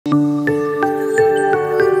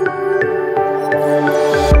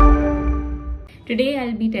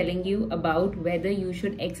telling you about whether you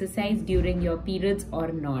should exercise during your periods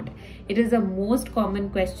or not. It is the most common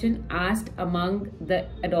question asked among the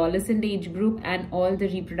adolescent age group and all the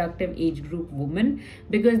reproductive age group women,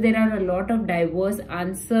 because there are a lot of diverse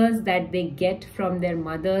answers that they get from their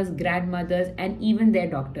mothers, grandmothers, and even their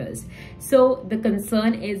doctors. So the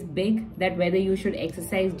concern is big that whether you should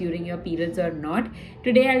exercise during your periods or not.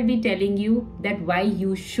 Today I'll be telling you that why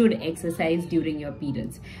you should exercise during your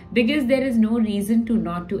periods, because there is no reason to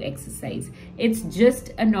not to exercise. It's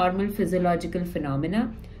just a normal physiological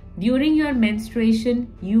phenomena. During your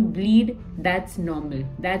menstruation, you bleed. That's normal.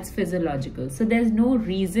 That's physiological. So there's no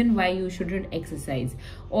reason why you shouldn't exercise.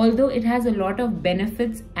 Although it has a lot of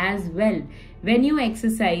benefits as well. When you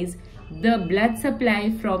exercise, the blood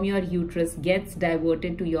supply from your uterus gets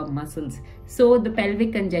diverted to your muscles. So the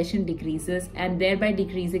pelvic congestion decreases, and thereby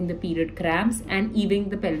decreasing the period cramps and easing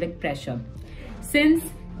the pelvic pressure. Since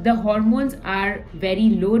the hormones are very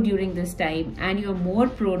low during this time and you're more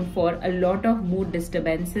prone for a lot of mood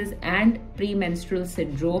disturbances and premenstrual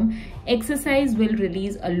syndrome, exercise will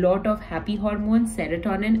release a lot of happy hormones,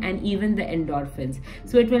 serotonin, and even the endorphins.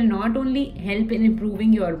 So it will not only help in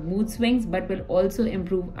improving your mood swings, but will also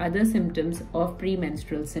improve other symptoms of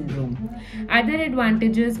premenstrual syndrome. Other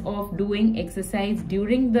advantages of doing exercise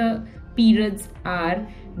during the periods are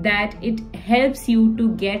that it helps you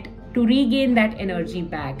to regain that energy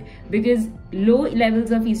back, because low levels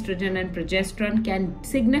of estrogen and progesterone can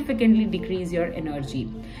significantly decrease your energy.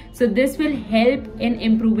 So this will help in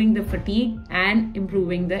improving the fatigue and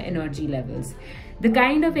improving the energy levels. The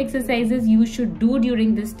kind of exercises you should do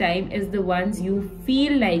during this time is the ones you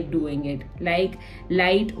feel like doing it, like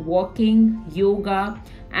light walking, yoga,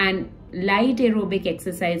 and light aerobic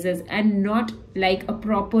exercises, and not like a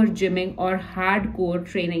proper gymming or hardcore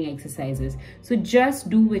training exercises. So just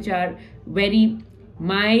do which are very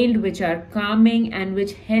mild, which are calming, and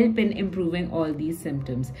which help in improving all these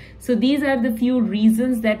symptoms. So these are the few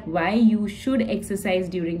reasons that why you should exercise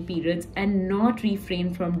during periods and not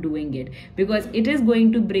refrain from doing it, because it is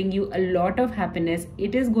going to bring you a lot of happiness.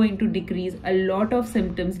 It is going to decrease a lot of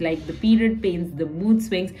symptoms like the period pains, the mood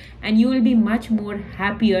swings, and you will be much more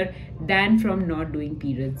happier than from not doing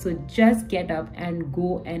periods. So just get up and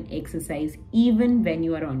go and exercise even when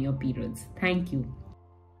you are on your periods. Thank you.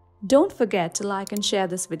 Don't forget to like and share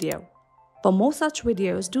this video. For more such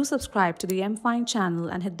videos, do subscribe to the MFine channel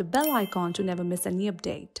and hit the bell icon to never miss any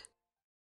update.